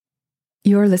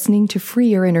You're listening to Free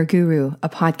Your Inner Guru, a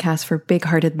podcast for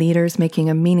big-hearted leaders making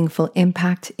a meaningful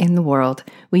impact in the world.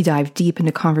 We dive deep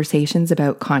into conversations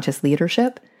about conscious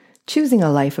leadership, choosing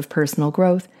a life of personal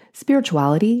growth,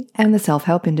 spirituality, and the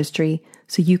self-help industry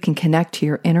so you can connect to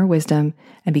your inner wisdom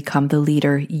and become the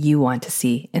leader you want to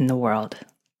see in the world.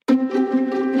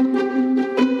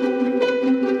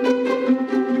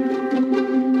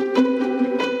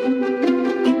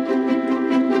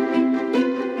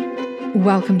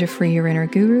 Welcome to Free Your Inner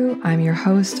Guru. I'm your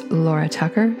host, Laura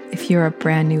Tucker. If you're a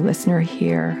brand new listener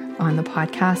here on the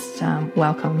podcast,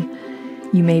 welcome.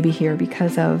 You may be here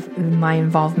because of my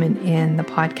involvement in the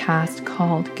podcast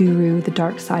called Guru, the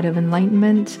Dark Side of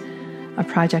Enlightenment, a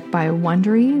project by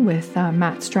Wondery with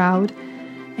Matt Stroud.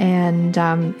 And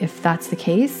if that's the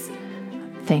case,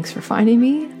 thanks for finding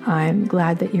me. I'm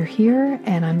glad that you're here,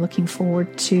 and I'm looking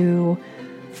forward to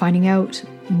finding out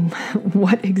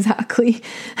what exactly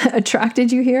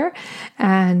attracted you here.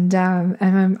 And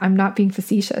I'm not being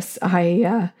facetious.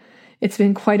 It's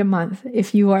been quite a month.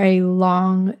 If you are a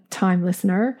long time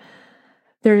listener,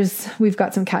 we've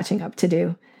got some catching up to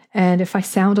do. And if I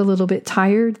sound a little bit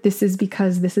tired, this is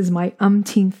because this is my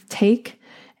umpteenth take,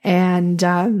 and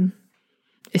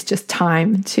it's just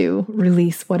time to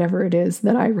release whatever it is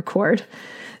that I record.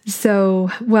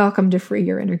 So welcome to Free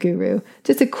Your Inner Guru.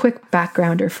 Just a quick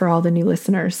backgrounder for all the new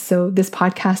listeners. So this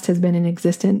podcast has been in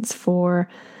existence for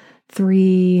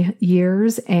 3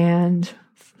 years and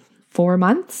 4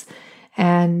 months.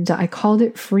 And I called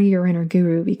it Free Your Inner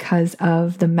Guru because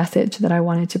of the message that I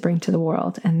wanted to bring to the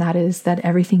world. And that is that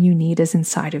everything you need is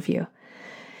inside of you.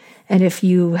 And if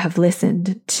you have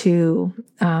listened to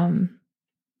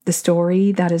the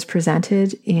story that is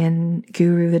presented in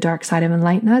Guru, the Dark Side of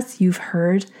Enlightenment, you've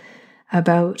heard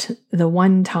about the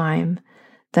one time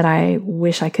that I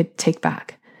wish I could take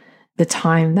back. The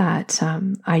time that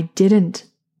I didn't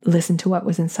listen to what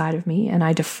was inside of me and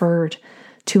I deferred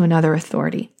to another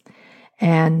authority.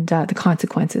 And the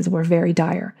consequences were very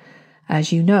dire,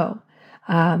 as you know.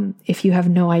 If you have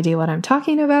no idea what I'm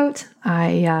talking about,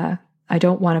 I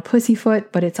don't want to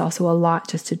pussyfoot, but it's also a lot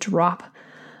just to drop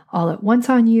all at once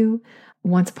on you.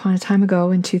 Once upon a time ago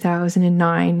in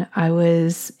 2009, I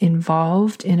was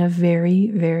involved in a very,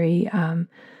 very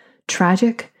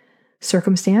tragic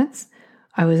circumstance.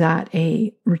 I was at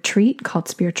a retreat called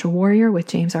Spiritual Warrior with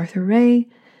James Arthur Ray.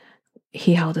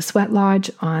 He held a sweat lodge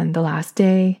on the last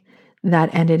day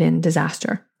that ended in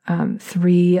disaster.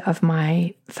 3 of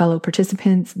my fellow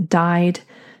participants died,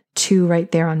 2 right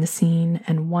there on the scene,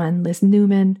 and 1, Liz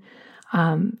Newman,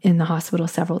 in the hospital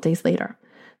several days later.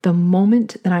 The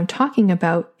moment that I'm talking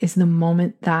about is the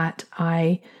moment that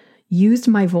I used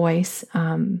my voice,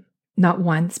 not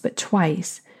once, but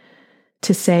twice,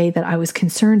 to say that I was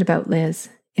concerned about Liz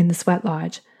in the sweat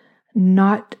lodge,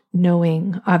 not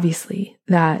knowing, obviously,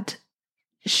 that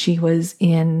she was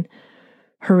in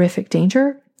horrific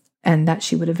danger and that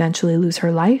she would eventually lose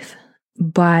her life.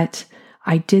 But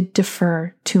I did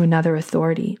defer to another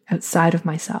authority outside of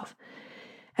myself.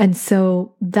 And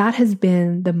so that has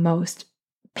been the most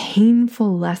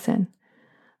painful lesson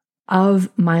of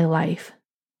my life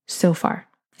so far.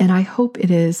 And I hope it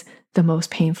is the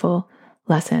most painful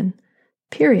lesson,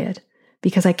 period,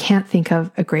 because I can't think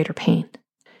of a greater pain.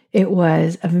 It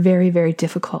was a very, very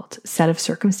difficult set of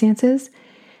circumstances.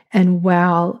 And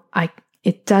while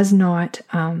it does not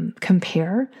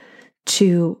compare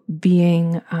to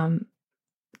being,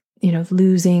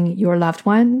 losing your loved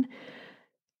one,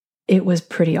 it was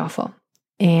pretty awful.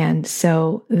 And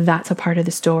so that's a part of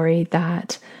the story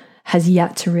that has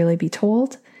yet to really be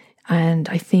told. And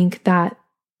I think that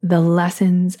the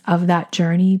lessons of that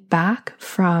journey back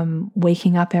from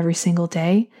waking up every single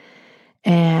day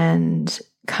and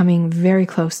coming very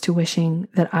close to wishing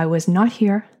that I was not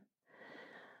here.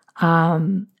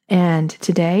 And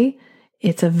today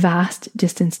it's a vast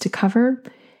distance to cover.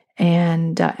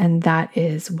 And that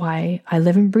is why I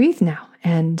live and breathe now.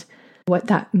 And what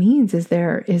that means is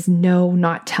there is no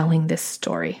not telling this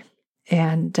story.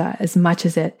 And as much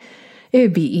as it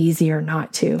would be easier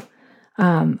not to,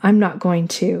 I'm not going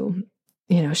to,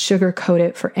 sugarcoat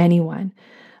it for anyone.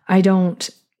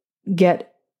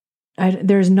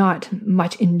 There's not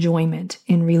much enjoyment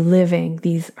in reliving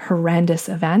these horrendous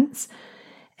events.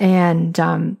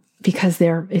 And because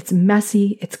it's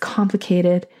messy, it's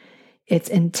complicated, it's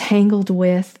entangled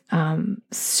with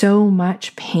so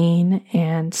much pain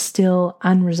and still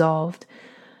unresolved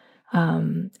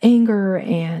anger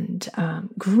and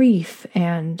grief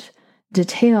and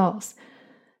details.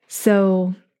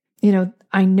 So,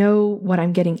 I know what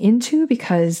I'm getting into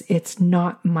because it's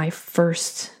not my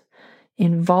first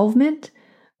involvement,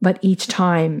 but each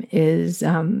time is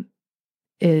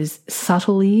is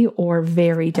subtly or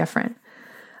very different.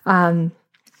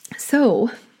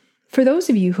 So for those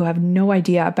of you who have no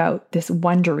idea about this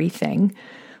Wondery thing,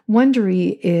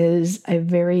 Wondery is a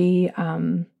very,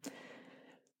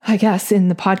 I guess in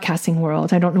the podcasting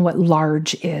world, I don't know what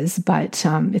large is, but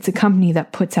it's a company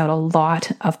that puts out a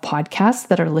lot of podcasts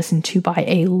that are listened to by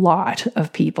a lot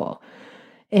of people.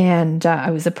 And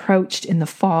I was approached in the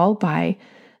fall by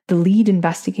the lead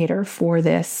investigator for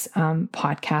this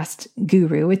podcast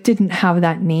guru. It didn't have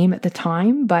that name at the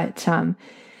time, but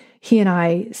he and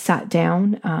I sat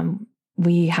down.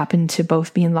 We happened to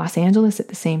both be in Los Angeles at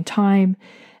the same time.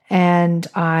 And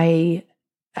I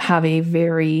have a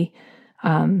very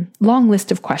long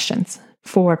list of questions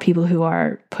for people who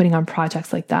are putting on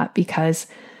projects like that, because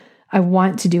I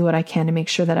want to do what I can to make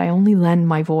sure that I only lend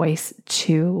my voice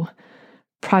to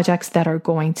projects that are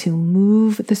going to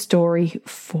move the story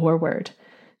forward,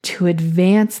 to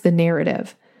advance the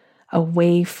narrative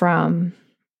away from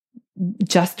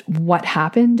just what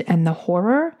happened and the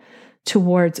horror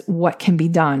towards what can be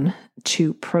done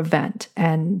to prevent.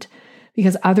 And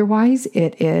because otherwise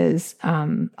it is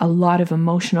a lot of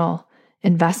emotional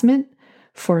investment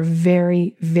for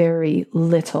very, very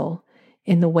little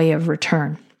in the way of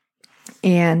return.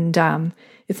 And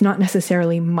it's not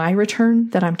necessarily my return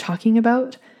that I'm talking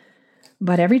about,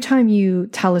 but every time you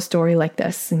tell a story like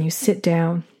this and you sit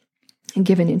down and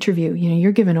give an interview,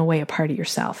 you're giving away a part of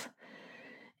yourself.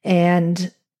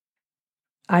 And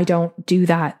I don't do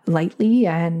that lightly,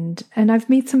 and I've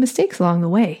made some mistakes along the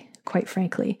way, quite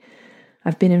frankly.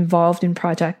 I've been involved in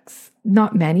projects,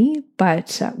 not many,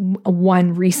 but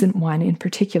one recent one in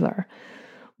particular,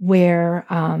 where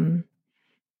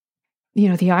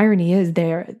the irony is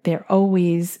they're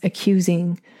always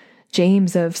accusing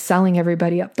James of selling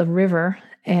everybody up the river,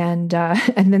 and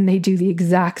then they do the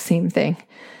exact same thing.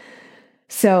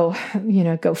 So,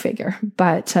 go figure.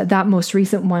 But that most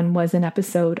recent one was an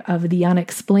episode of The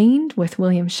Unexplained with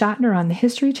William Shatner on the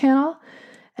History Channel.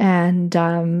 And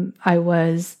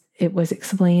it was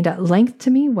explained at length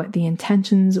to me what the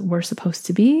intentions were supposed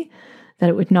to be, that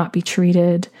it would not be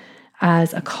treated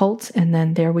as a cult. And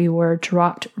then there we were,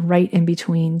 dropped right in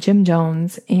between Jim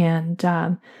Jones and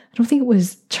I don't think it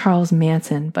was Charles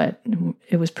Manson, but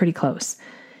it was pretty close.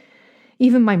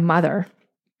 Even my mother,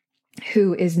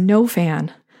 who is no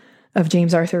fan of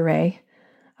James Arthur Ray,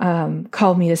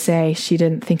 called me to say she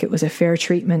didn't think it was a fair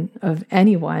treatment of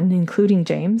anyone, including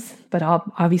James, but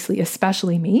obviously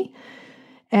especially me.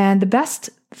 And the best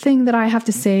thing that I have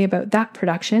to say about that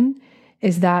production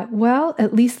is that, well,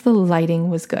 at least the lighting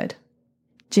was good.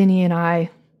 Ginny and I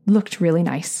looked really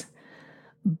nice.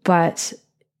 But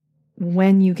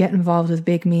when you get involved with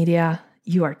big media,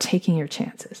 you are taking your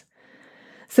chances.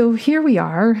 So here we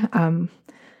are, a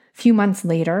few months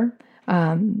later.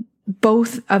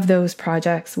 Both of those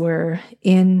projects were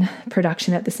in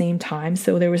production at the same time.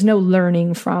 So there was no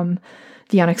learning from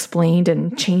The Unexplained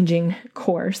and changing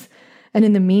course. And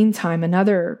in the meantime,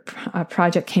 another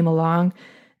project came along,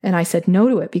 and I said no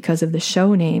to it because of the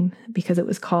show name, because it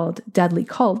was called Deadly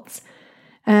Cults.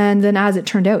 And then as it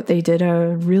turned out, they did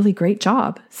a really great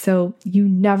job. So you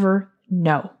never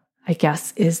know, I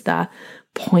guess, is the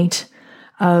point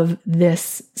of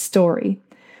this story.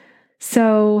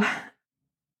 So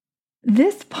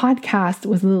this podcast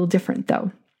was a little different,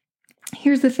 though.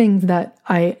 Here's the things that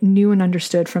I knew and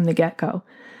understood from the get-go.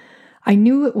 I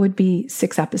knew it would be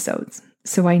 6 episodes.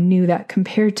 So I knew that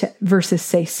compared to versus,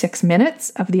 say, 6 minutes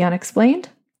of The Unexplained,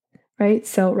 right?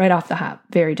 So right off the hop,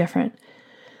 very different.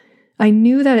 I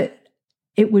knew that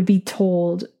it would be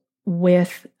told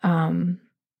with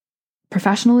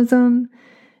professionalism,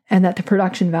 and that the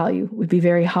production value would be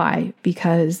very high,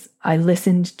 because I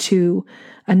listened to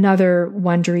another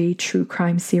Wondery true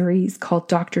crime series called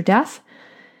Dr. Death.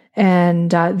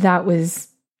 And that was,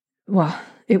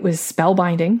 it was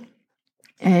spellbinding,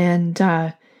 and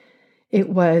it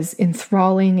was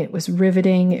enthralling. It was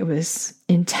riveting. It was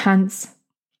intense.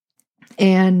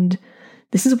 And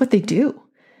this is what they do.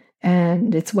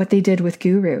 And it's what they did with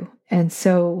Guru. And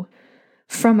so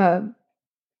from a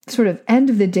sort of end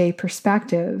of the day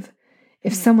perspective,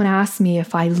 if someone asks me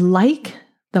if I like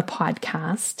the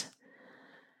podcast,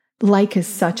 like is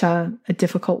such a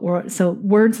difficult word. So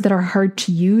words that are hard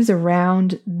to use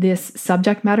around this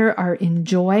subject matter are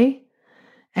enjoy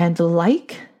and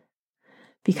like,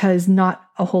 because not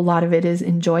a whole lot of it is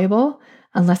enjoyable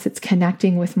unless it's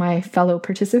connecting with my fellow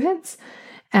participants.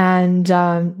 And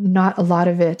not a lot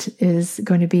of it is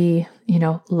going to be,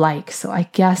 like. So I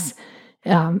guess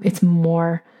it's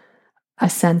more a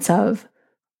sense of,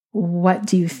 what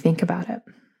do you think about it?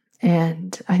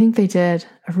 And I think they did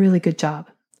a really good job.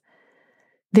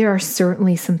 There are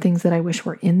certainly some things that I wish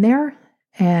were in there,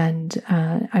 and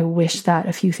I wish that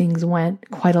a few things went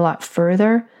quite a lot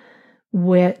further,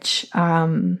 which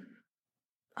I'm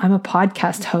a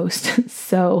podcast host,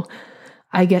 so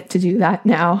I get to do that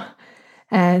now.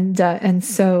 And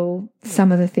so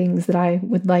some of the things that I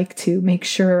would like to make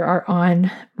sure are on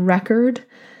record,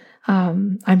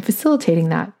 I'm facilitating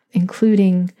that,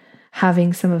 including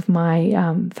having some of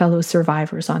my fellow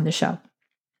survivors on the show.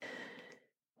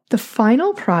 The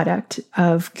final product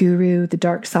of Guru, The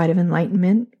Dark Side of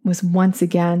Enlightenment, was once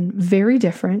again very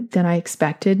different than I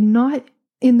expected, not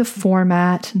in the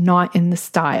format, not in the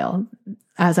style,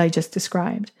 as I just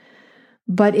described,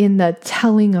 but in the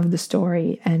telling of the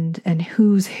story and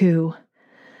who's who.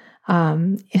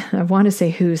 I want to say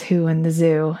who's who in the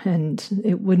zoo, and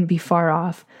it wouldn't be far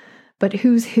off, but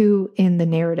who's who in the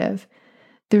narrative.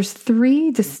 There's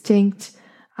 3 distinct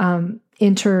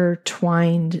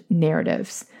intertwined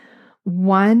narratives.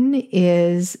 One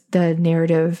is the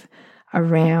narrative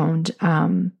around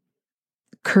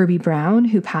Kirby Brown,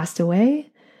 who passed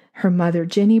away, her mother,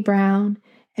 Ginny Brown,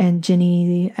 and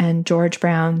Ginny and George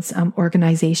Brown's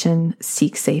organization,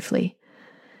 Seek Safely.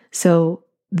 So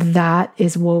that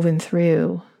is woven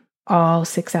through all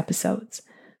 6 episodes,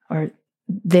 or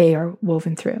they are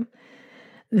woven through.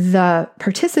 The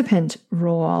participant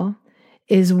role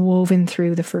is woven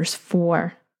through the first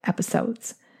 4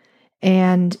 episodes.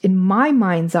 And in my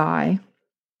mind's eye,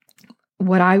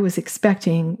 what I was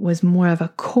expecting was more of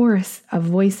a chorus of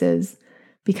voices,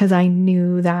 because I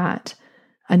knew that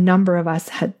a number of us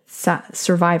had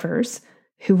survivors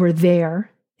who were there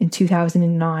in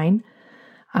 2009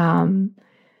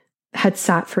 had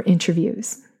sat for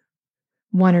interviews.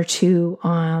 1 or 2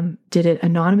 did it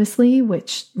anonymously,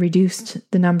 which reduced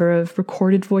the number of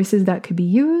recorded voices that could be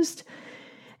used.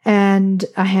 And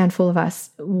a handful of us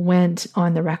went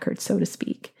on the record, so to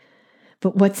speak.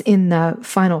 But what's in the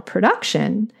final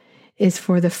production is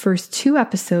for the first 2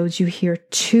 episodes, you hear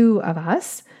 2 of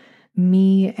us,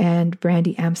 me and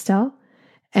Brandy Amstel.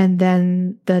 And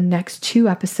then the next 2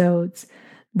 episodes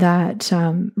that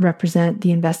represent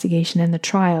the investigation and the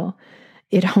trial,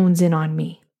 it hones in on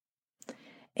me.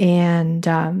 And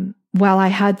while I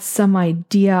had some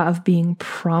idea of being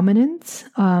prominent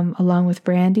along with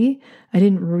Brandy, I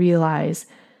didn't realize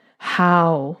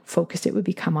how focused it would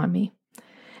become on me.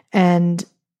 And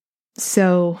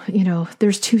so,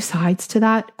 there's 2 sides to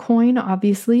that coin,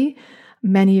 obviously.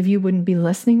 Many of you wouldn't be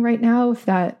listening right now if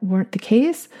that weren't the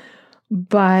case,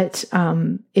 but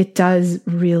it does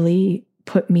really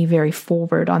put me very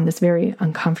forward on this very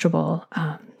uncomfortable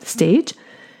stage.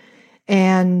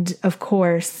 And of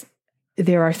course,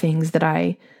 there are things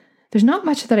that there's not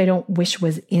much that I don't wish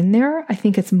was in there. I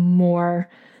think it's more,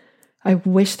 I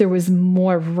wish there was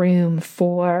more room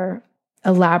for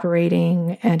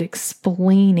elaborating and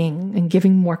explaining and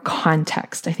giving more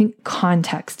context. I think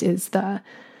context is the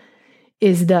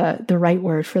right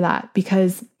word for that,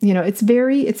 because,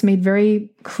 it's made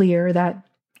very clear that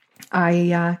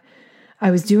I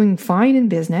was doing fine in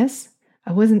business.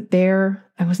 I wasn't there.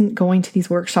 I wasn't going to these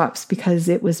workshops because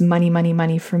it was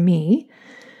money for me.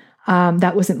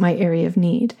 That wasn't my area of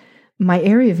need. My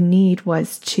area of need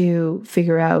was to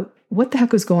figure out what the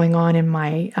heck was going on in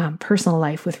my personal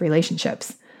life with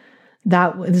relationships.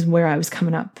 That was where I was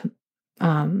coming up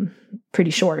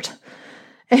pretty short.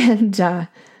 And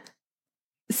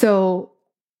so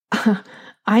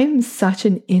I'm such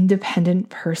an independent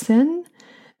person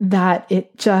that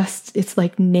it's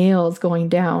like nails going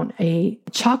down a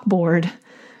chalkboard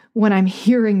when I'm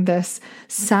hearing this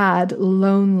sad,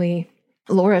 lonely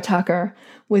Laura Tucker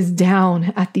was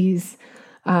down at these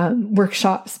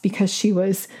workshops because she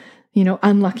was,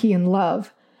 unlucky in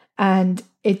love. And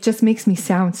it just makes me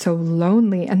sound so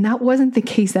lonely. And that wasn't the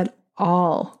case at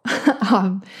all.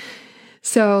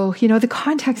 So, the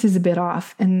context is a bit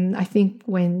off. And I think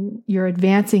when you're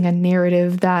advancing a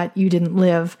narrative that you didn't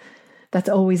live, that's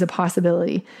always a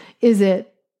possibility. Is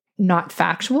it not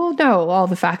factual? No, all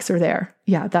the facts are there.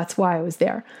 Yeah, that's why I was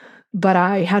there. But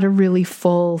I had a really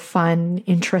full, fun,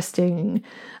 interesting,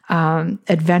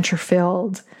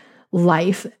 adventure-filled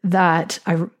life that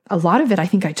a lot of it I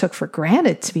think I took for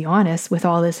granted, to be honest, with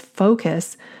all this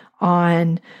focus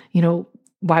on,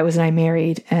 why wasn't I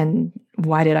married and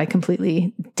why did I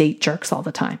completely date jerks all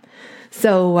the time?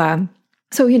 So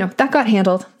that got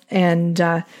handled.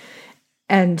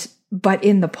 But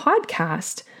in the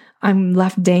podcast, I'm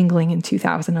left dangling in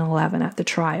 2011 at the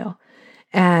trial.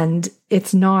 And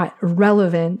it's not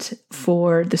relevant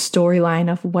for the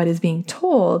storyline of what is being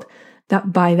told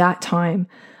that by that time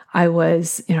I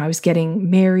was getting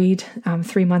married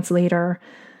 3 months later.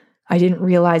 I didn't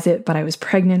realize it, but I was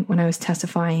pregnant when I was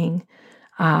testifying.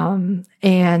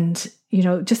 And,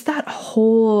 just that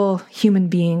whole human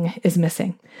being is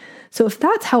missing. So if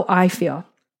that's how I feel,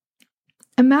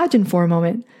 imagine for a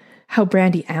moment how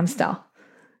Brandy Amstel,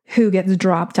 who gets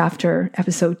dropped after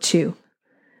episode 2,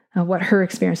 what her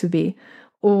experience would be,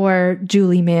 or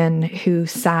Julie Min, who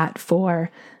sat for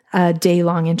a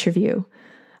day-long interview,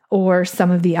 or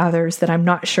some of the others that I'm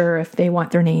not sure if they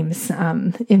want their names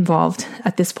involved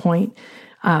at this point,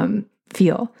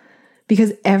 feel.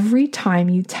 Because every time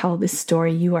you tell this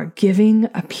story, you are giving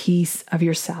a piece of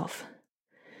yourself.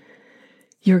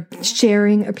 You're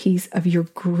sharing a piece of your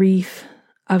grief,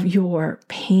 of your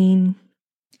pain.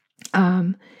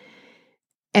 And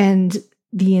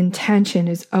the intention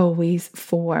is always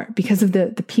because of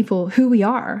the people who we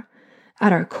are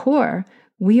at our core,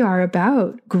 we are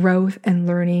about growth and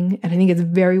learning. And I think it's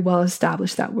very well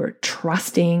established that we're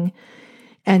trusting.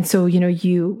 And so,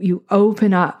 you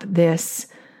open up this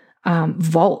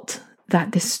vault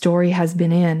that this story has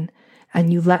been in,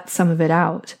 and you let some of it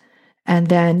out, and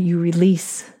then you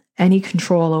release any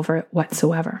control over it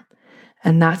whatsoever.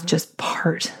 And that's just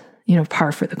par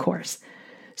for the course.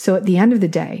 So at the end of the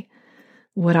day,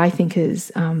 what I think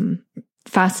is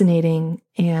fascinating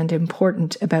and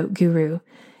important about Guru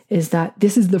is that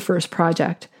this is the first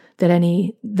project that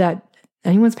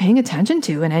anyone's paying attention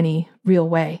to in any real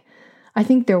way. I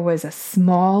think there was a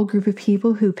small group of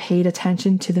people who paid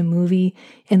attention to the movie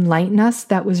Enlighten Us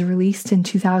that was released in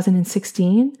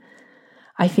 2016.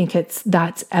 I think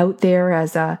that's out there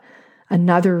as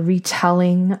another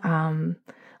retelling. A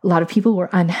lot of people were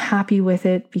unhappy with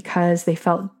it because they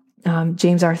felt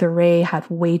James Arthur Ray had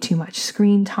way too much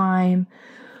screen time,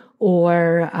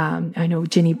 or I know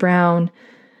Ginny Brown,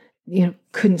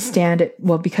 couldn't stand it.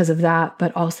 Well, because of that,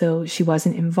 but also she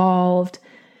wasn't involved.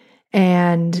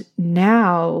 And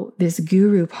now this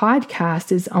Guru podcast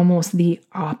is almost the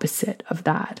opposite of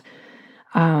that.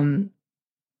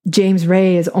 James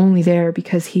Ray is only there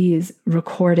because he's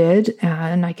recorded,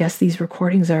 and I guess these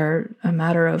recordings are a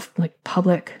matter of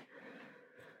public.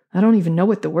 I don't even know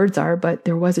what the words are, but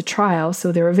there was a trial,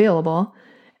 so they're available.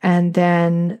 And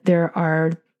then there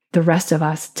are the rest of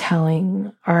us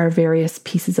telling our various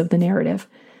pieces of the narrative.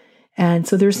 And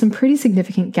so there's some pretty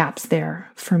significant gaps there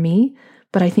for me.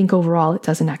 But I think overall it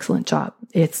does an excellent job.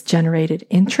 It's generated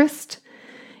interest.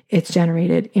 It's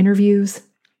generated interviews.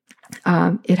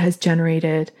 It has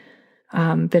generated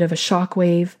a bit of a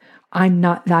shockwave. I'm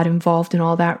not that involved in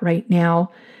all that right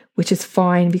now, which is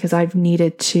fine because I've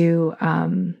needed to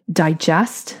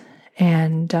digest.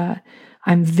 And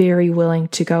I'm very willing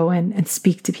to go and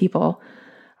speak to people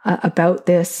about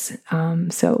this.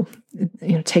 So,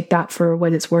 take that for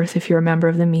what it's worth if you're a member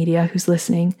of the media who's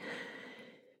listening.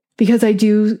 Because I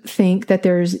do think that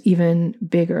there's even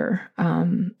bigger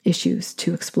issues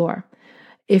to explore.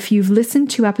 If you've listened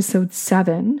to episode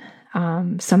 7,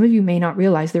 some of you may not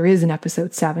realize there is an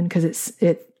episode 7 because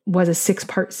it was a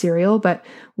 6-part serial, but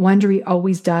Wondery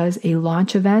always does a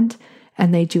launch event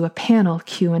and they do a panel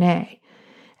Q&A.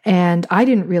 And I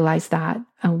didn't realize that,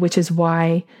 which is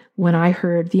why when I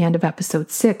heard the end of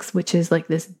episode 6, which is like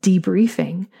this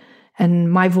debriefing,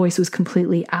 and my voice was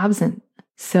completely absent.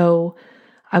 So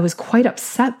I was quite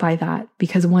upset by that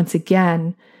because once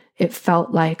again, it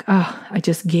felt like, I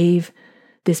just gave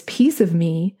this piece of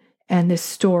me and this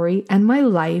story and my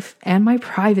life and my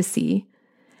privacy.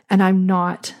 And I'm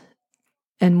not,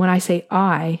 and when I say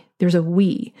there's a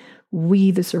we,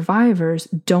 the survivors,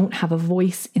 don't have a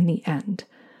voice in the end.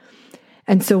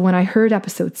 And so when I heard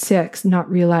episode 6, not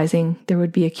realizing there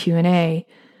would be a Q&A,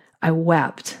 I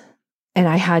wept and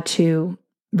I had to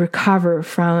recover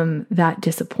from that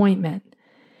disappointment.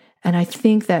 And I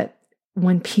think that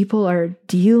when people are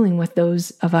dealing with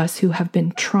those of us who have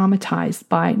been traumatized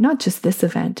by not just this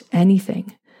event,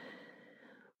 anything,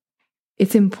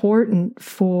 it's important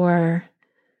for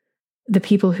the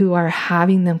people who are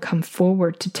having them come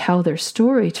forward to tell their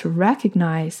story to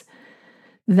recognize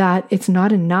that it's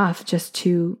not enough just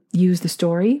to use the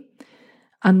story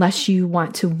unless you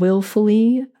want to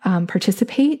willfully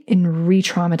participate in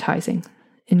re-traumatizing,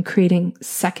 in creating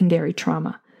secondary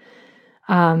trauma.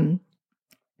 And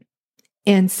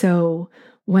so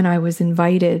when I was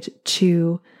invited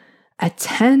to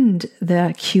attend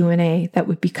the Q&A that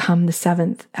would become the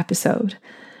 7th episode,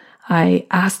 I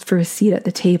asked for a seat at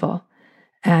the table,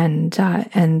 and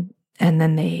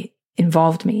then they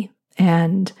involved me.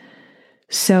 And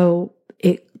so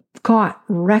it got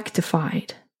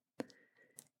rectified,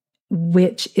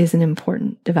 which is an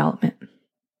important development.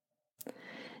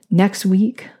 Next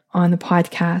week on the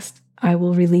podcast, I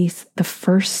will release the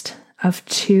first of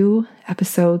 2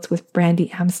 episodes with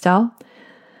Brandy Amstel.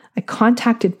 I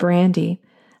contacted Brandy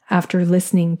after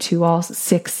listening to all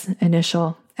 6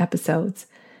 initial episodes.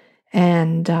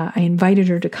 And I invited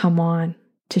her to come on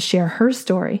to share her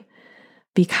story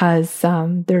because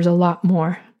there's a lot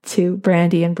more to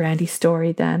Brandy and Brandy's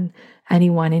story than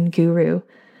anyone in Guru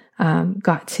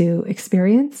got to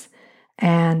experience.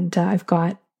 And I've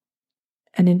got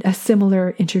a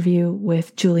similar interview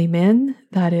with Julie Min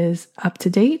that is up to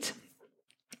date.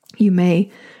 You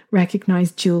may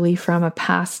recognize Julie from a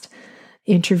past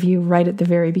interview right at the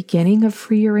very beginning of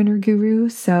Free Your Inner Guru.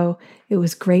 So it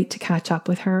was great to catch up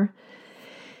with her.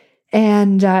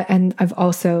 And I've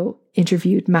also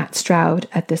interviewed Matt Stroud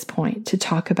at this point to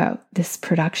talk about this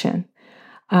production.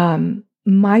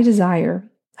 My desire,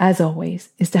 as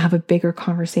always, is to have a bigger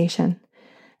conversation,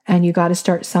 and you got to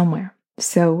start somewhere.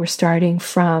 So we're starting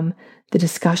from the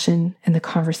discussion and the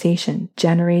conversation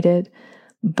generated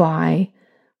by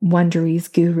Wondery's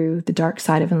Guru, The Dark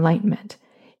Side of Enlightenment.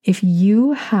 If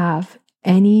you have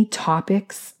any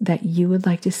topics that you would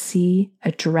like to see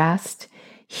addressed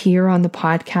here on the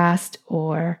podcast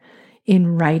or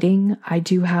in writing, I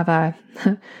do have a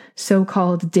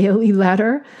so-called daily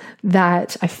letter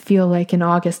that I feel like in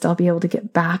August I'll be able to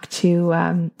get back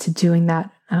to doing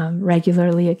that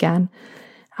regularly again.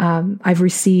 I've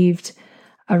received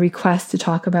a request to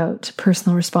talk about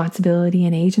personal responsibility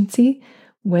and agency,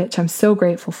 which I'm so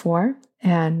grateful for.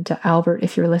 And Albert,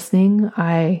 if you're listening,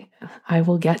 I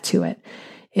will get to it.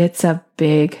 It's a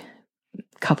big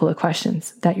couple of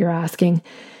questions that you're asking,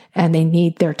 and they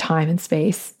need their time and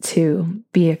space to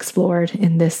be explored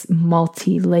in this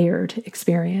multi-layered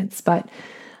experience. But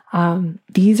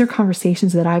these are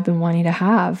conversations that I've been wanting to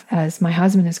have, as my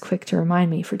husband is quick to remind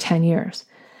me, for 10 years.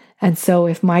 And so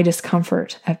if my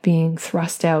discomfort at being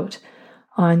thrust out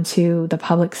onto the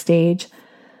public stage,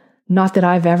 not that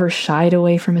I've ever shied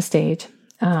away from a stage,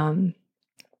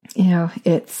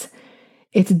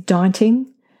 it's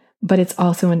daunting, but it's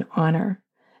also an honor.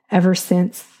 Ever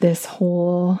since this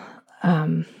whole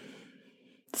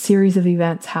series of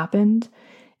events happened,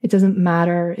 it doesn't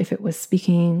matter if it was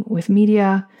speaking with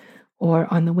media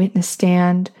or on the witness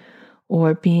stand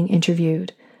or being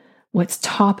interviewed. What's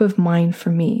top of mind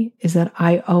for me is that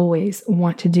I always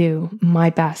want to do my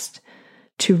best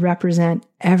to represent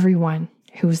everyone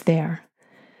who's there,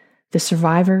 the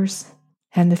survivors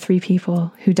and the 3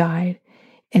 people who died,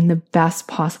 in the best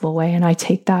possible way. And I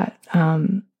take that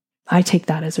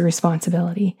as a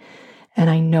responsibility. And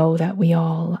I know that we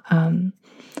all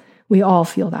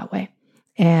feel that way.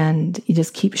 And you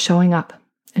just keep showing up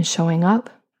and showing up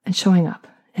and showing up,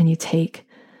 and you take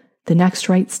the next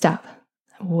right step,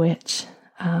 which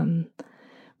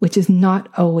is not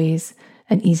always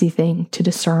an easy thing to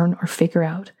discern or figure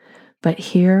out. But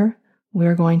here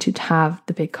we're going to have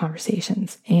the big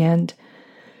conversations, and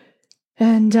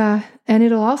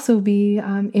it'll also be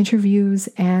interviews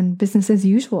and business as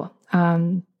usual.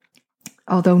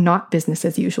 Although not business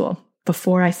as usual.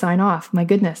 Before I sign off, my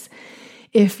goodness,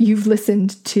 if you've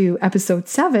listened to episode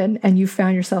 7 and you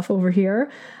found yourself over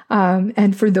here,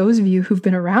 and for those of you who've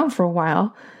been around for a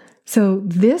while, so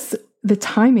the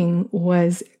timing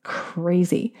was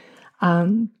crazy.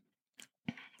 July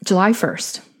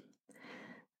 1st,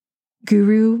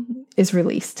 Guru is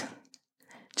released.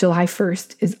 July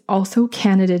 1st is also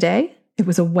Canada Day. It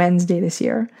was a Wednesday this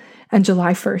year. And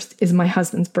July 1st is my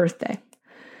husband's birthday.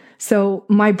 So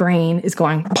my brain is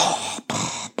going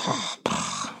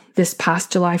this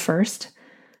past July 1st,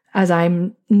 as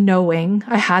I'm knowing,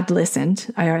 I had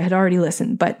already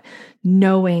listened, but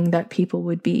knowing that people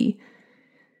would be,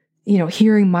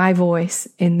 hearing my voice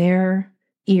in their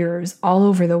ears all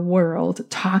over the world,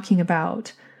 talking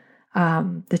about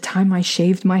the time I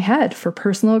shaved my head for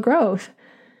personal growth,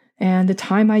 and the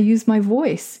time I used my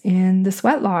voice in the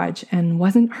sweat lodge and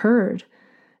wasn't heard.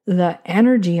 The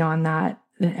energy on that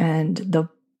and the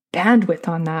bandwidth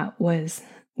on that was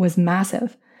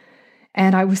massive.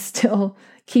 And I was still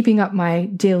keeping up my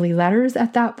daily letters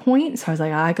at that point. So I was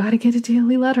like, I got to get a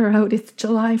daily letter out. It's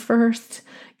July 1st.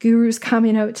 Guru's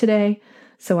coming out today.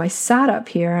 So I sat up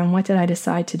here, and what did I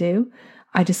decide to do?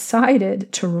 I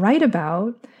decided to write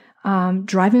about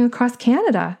driving across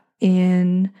Canada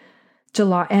in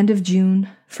July, end of June,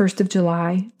 1st of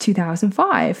July,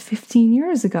 2005, 15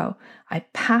 years ago. I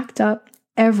packed up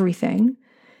everything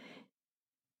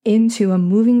into a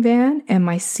moving van and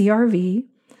my CRV,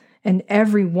 and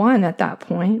everyone at that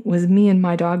point was me and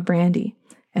my dog Brandy.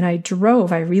 And I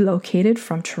relocated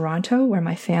from Toronto, where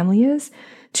my family is,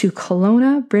 to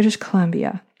Kelowna, British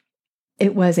Columbia.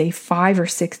 It was a 5 or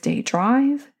 6 day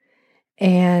drive,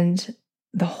 and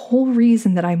the whole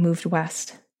reason that I moved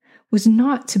west was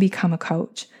not to become a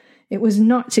coach. It was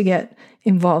not to get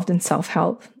involved in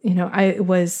self-help.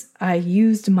 I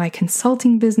used my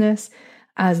consulting business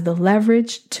as the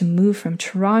leverage to move from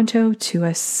Toronto to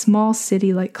a small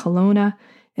city like Kelowna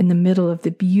in the middle of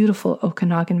the beautiful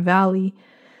Okanagan Valley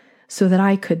so that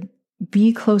I could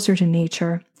be closer to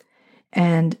nature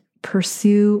and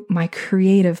pursue my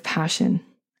creative passion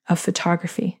of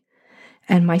photography.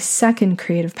 And my second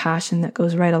creative passion that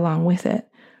goes right along with it,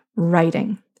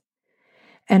 writing.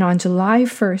 And on July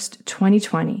 1st,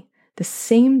 2020, the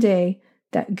same day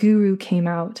that Guru came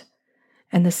out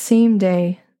and the same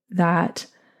day that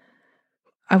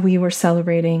we were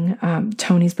celebrating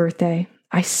Tony's birthday,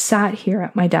 I sat here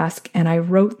at my desk and I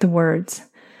wrote the words,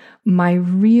 "My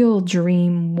real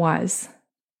dream was."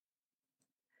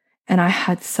 And I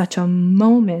had such a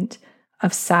moment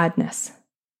of sadness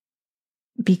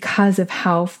because of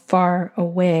how far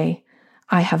away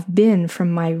I have been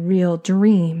from my real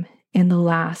dream in the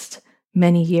last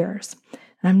many years.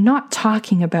 And I'm not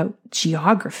talking about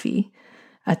geography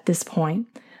at this point.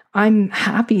 I'm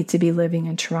happy to be living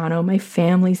in Toronto. My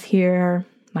family's here.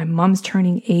 My mom's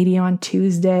turning 80 on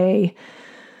Tuesday.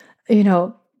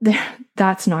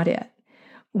 That's not it.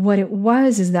 What it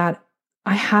was is that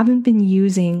I haven't been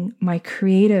using my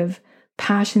creative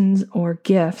passions or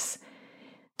gifts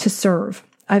to serve.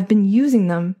 I've been using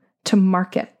them to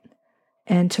market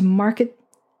and to market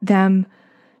them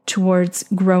towards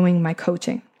growing my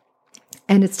coaching.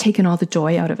 And it's taken all the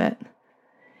joy out of it.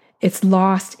 It's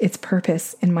lost its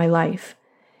purpose in my life.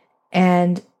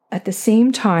 And at the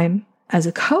same time, as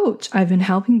a coach, I've been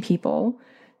helping people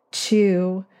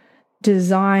to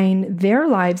design their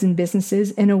lives and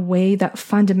businesses in a way that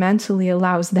fundamentally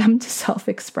allows them to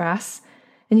self-express.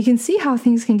 And you can see how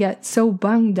things can get so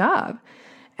bunged up.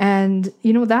 And,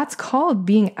 that's called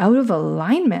being out of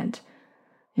alignment.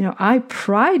 I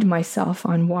pride myself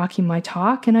on walking my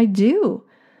talk, and I do,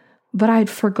 but I'd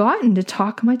forgotten to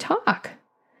talk my talk.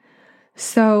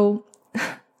 So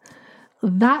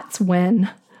that's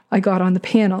when I got on the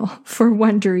panel for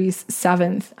Wondery's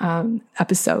 7th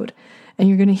episode. And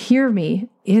you're going to hear me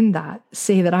in that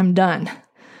say that I'm done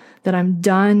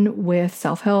with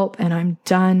self-help and I'm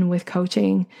done with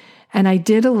coaching. And I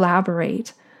did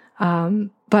elaborate, but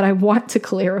I want to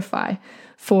clarify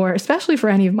especially for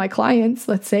any of my clients,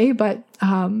 let's say, but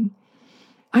I'm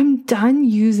done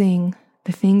using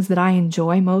the things that I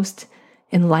enjoy most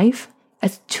in life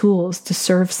as tools to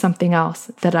serve something else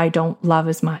that I don't love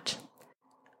as much.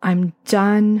 I'm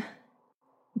done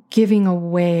giving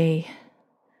away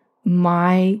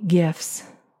my gifts,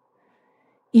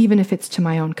 even if it's to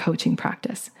my own coaching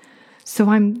practice. So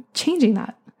I'm changing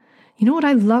that. You know what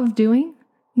I love doing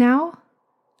now?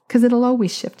 Because it'll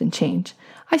always shift and change.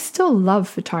 I still love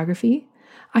photography.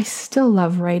 I still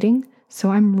love writing.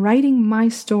 So I'm writing my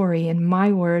story in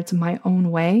my words, my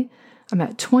own way. I'm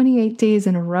at 28 days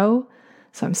in a row.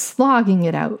 So I'm slogging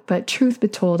it out. But truth be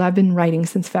told, I've been writing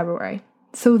since February.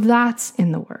 So that's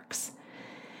in the works.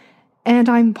 And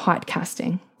I'm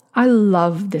podcasting. I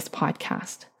love this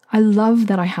podcast. I love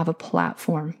that I have a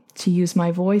platform to use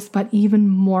my voice, but even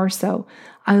more so,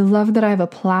 I love that I have a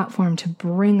platform to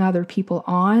bring other people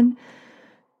on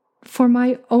for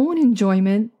my own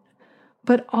enjoyment,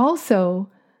 but also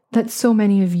that so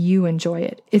many of you enjoy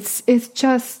it. It's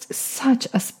just such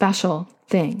a special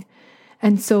thing.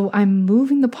 And so I'm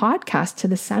moving the podcast to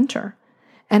the center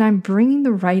and I'm bringing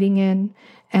the writing in,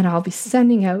 and I'll be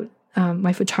sending out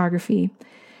my photography.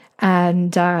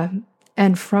 And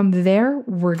from there,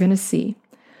 we're going to see.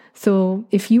 So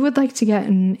if you would like to get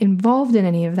involved in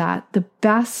any of that, the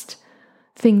best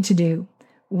thing to do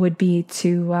would be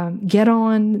to get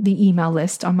on the email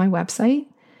list on my website,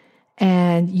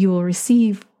 and you will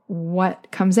receive what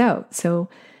comes out. So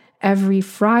every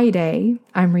Friday,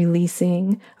 I'm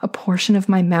releasing a portion of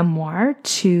my memoir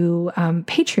to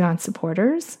Patreon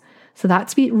supporters. So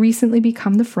that's recently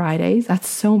become the Fridays. That's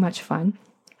so much fun.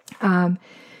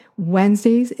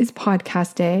 Wednesdays is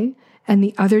podcast day, and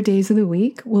the other days of the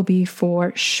week will be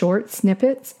for short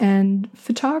snippets and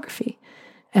photography.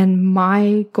 And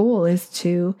my goal is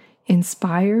to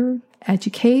inspire,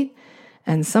 educate,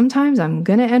 and sometimes I'm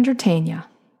going to entertain you,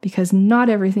 because not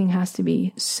everything has to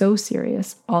be so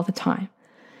serious all the time.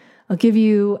 I'll give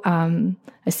you,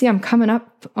 I see I'm coming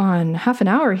up on half an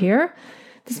hour here.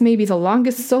 This may be the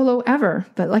longest solo ever,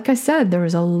 but like I said, there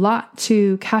was a lot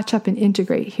to catch up and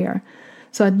integrate here.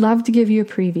 So I'd love to give you a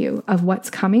preview of what's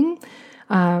coming.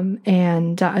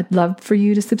 And I'd love for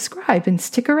you to subscribe and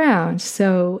stick around.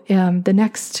 So the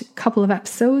next couple of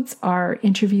episodes are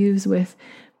interviews with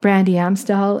Brandy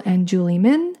Amstel and Julie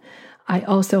Min. I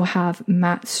also have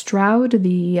Matt Stroud,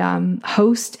 the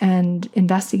host and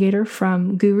investigator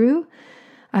from Guru.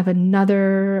 I have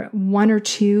another 1 or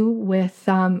 2 with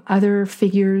other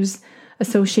figures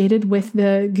associated with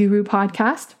the Guru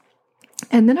podcast.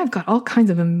 And then I've got all kinds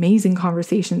of amazing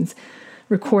conversations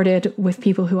recorded with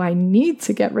people who I need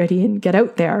to get ready and get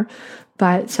out there.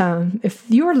 But if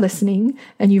you're listening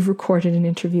and you've recorded an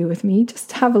interview with me,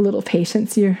 just have a little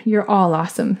patience. You're all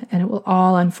awesome, and it will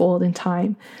all unfold in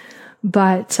time.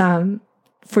 But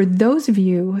for those of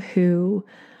you who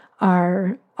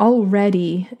are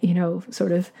already,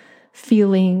 sort of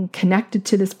feeling connected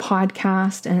to this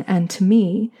podcast and to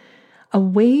me, a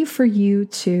way for you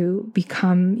to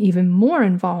become even more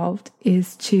involved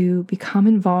is to become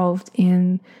involved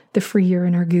in the Free Your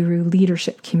Inner Guru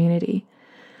leadership community.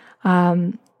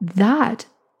 That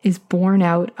is born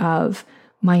out of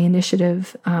my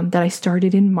initiative that I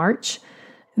started in March.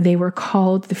 They were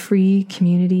called the Free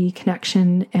Community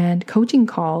Connection and Coaching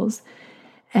Calls,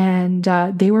 and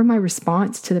they were my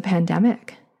response to the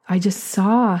pandemic. I just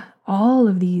saw all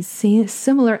of these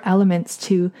similar elements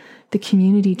to the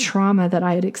community trauma that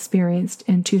I had experienced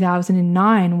in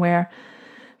 2009, where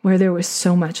there was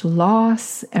so much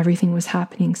loss, everything was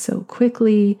happening so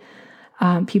quickly,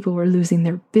 people were losing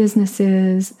their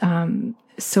businesses,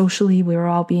 socially we were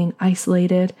all being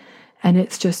isolated, and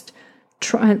it's just,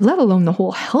 let alone the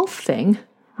whole health thing,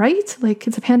 right? Like,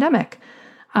 it's a pandemic.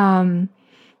 And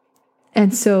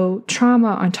so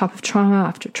trauma on top of trauma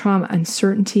after trauma,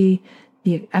 uncertainty,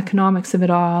 the economics of it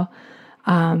all,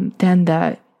 then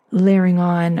the layering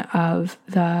on of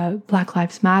the Black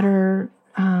Lives Matter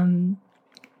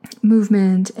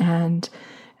movement and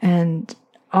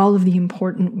all of the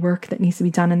important work that needs to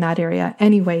be done in that area.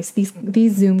 Anyways,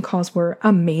 these Zoom calls were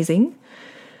amazing.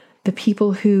 The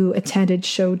people who attended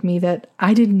showed me that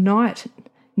I did not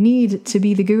need to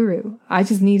be the guru. I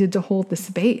just needed to hold the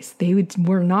space. They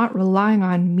were not relying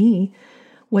on me.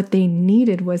 What they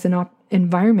needed was an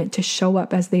environment to show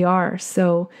up as they are.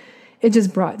 So it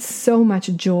just brought so much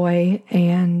joy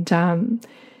and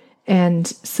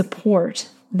support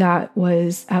that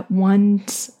was at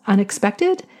once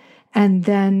unexpected and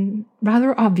then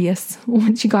rather obvious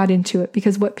once you got into it,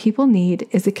 because what people need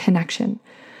is a connection.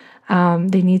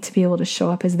 They need to be able to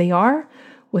show up as they are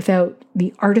without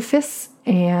the artifice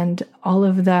and all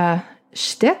of the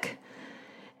shtick.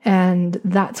 And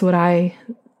that's what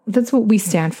we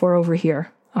stand for over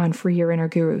here on Free Your Inner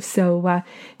Guru. So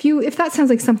if that sounds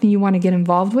like something you want to get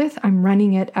involved with, I'm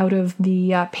running it out of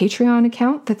the Patreon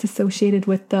account that's associated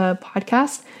with the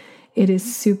podcast. It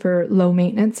is super low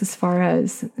maintenance as far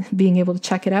as being able to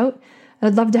check it out.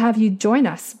 I'd love to have you join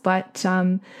us, but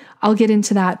I'll get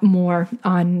into that more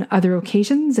on other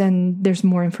occasions, and there's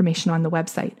more information on the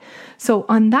website. So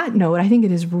on that note, I think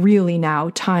it is really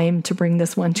now time to bring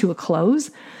this one to a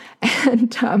close.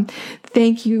 And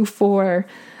thank you for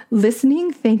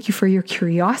listening. Thank you for your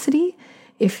curiosity.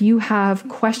 If you have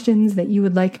questions that you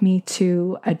would like me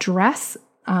to address,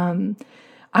 I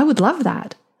would love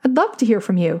that. I'd love to hear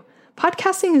from you.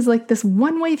 Podcasting is like this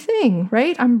one-way thing,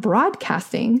 right? I'm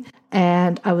broadcasting,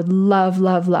 and I would love,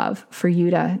 love, love for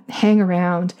you to hang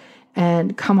around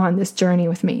and come on this journey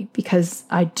with me, because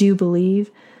I do believe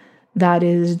that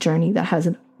is a journey that has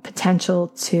a potential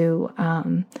to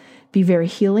be very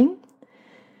healing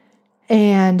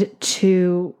and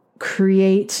to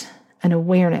create an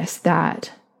awareness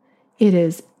that it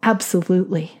is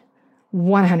absolutely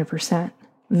 100%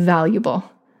 valuable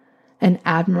and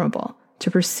admirable to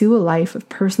pursue a life of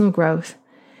personal growth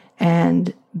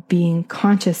and being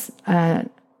conscious and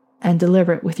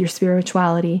deliberate with your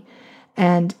spirituality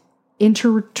and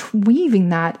interweaving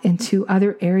that into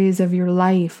other areas of your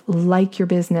life, like your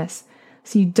business.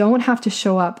 So you don't have to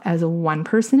show up as one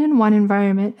person in one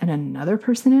environment and another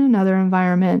person in another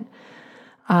environment,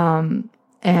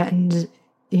 and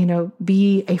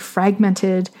be a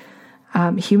fragmented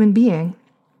human being.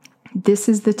 This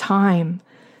is the time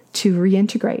to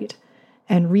reintegrate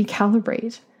and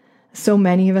recalibrate. So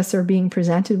many of us are being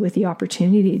presented with the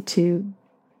opportunity to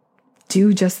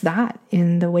do just that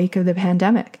in the wake of the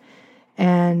pandemic,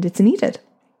 and it's needed.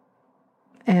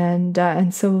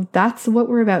 And so that's what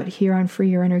we're about here on Free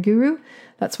Your Inner Guru.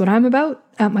 That's what I'm about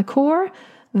at my core.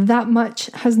 That much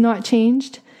has not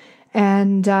changed,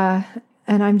 and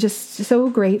I'm just so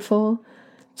grateful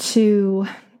to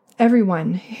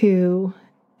everyone who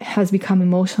has become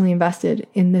emotionally invested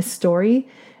in this story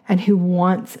and who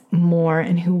wants more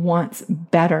and who wants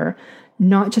better,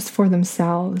 not just for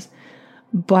themselves,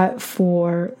 but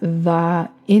for the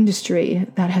industry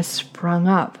that has sprung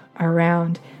up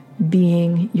around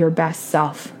being your best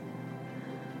self.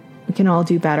 We can all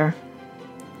do better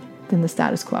than the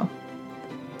status quo.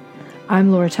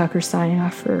 I'm Laura Tucker signing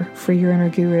off for Free Your Inner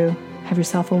Guru. Have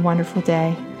yourself a wonderful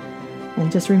day,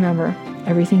 And just remember,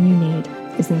 everything you need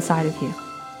is inside of you.